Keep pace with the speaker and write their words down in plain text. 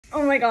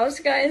Oh my gosh,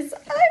 guys,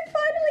 I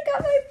finally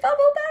got my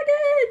bubble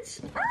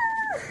package.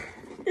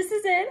 This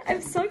is it.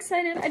 I'm so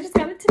excited. I just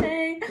got it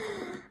today.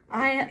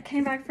 I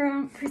came back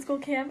from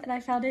preschool camp and I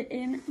found it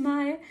in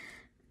my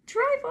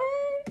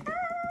driveway.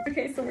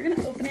 Okay, so we're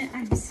gonna open it.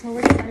 I'm so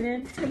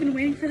excited. I've been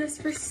waiting for this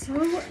for so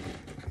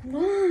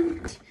long.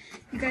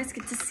 You guys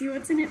get to see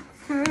what's in it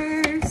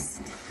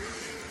first.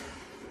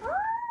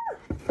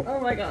 Oh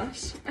my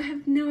gosh, I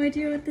have no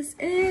idea what this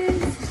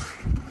is.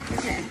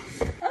 Okay.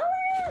 Oh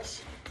my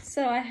gosh.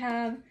 So I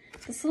have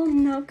this little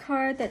note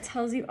card that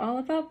tells you all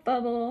about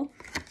Bubble.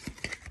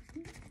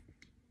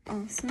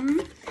 Awesome.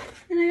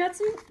 And I got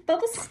some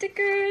Bubble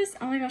stickers.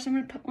 Oh my gosh, I'm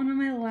gonna put one on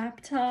my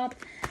laptop.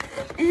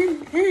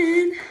 And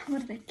then,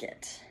 what did I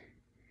get?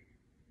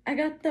 I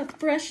got the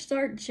Fresh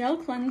Start Gel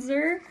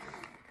Cleanser.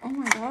 Oh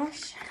my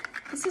gosh,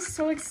 this is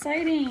so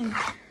exciting.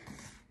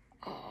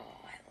 Oh,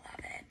 I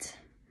love it.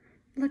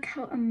 Look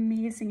how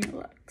amazing it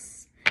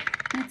looks.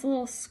 And it's a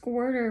little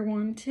squirter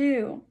one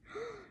too.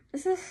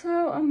 This is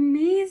so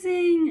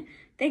amazing.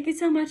 Thank you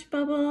so much,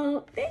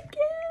 Bubble. Thank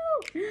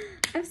you.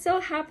 I'm so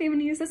happy. I'm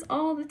gonna use this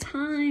all the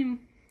time.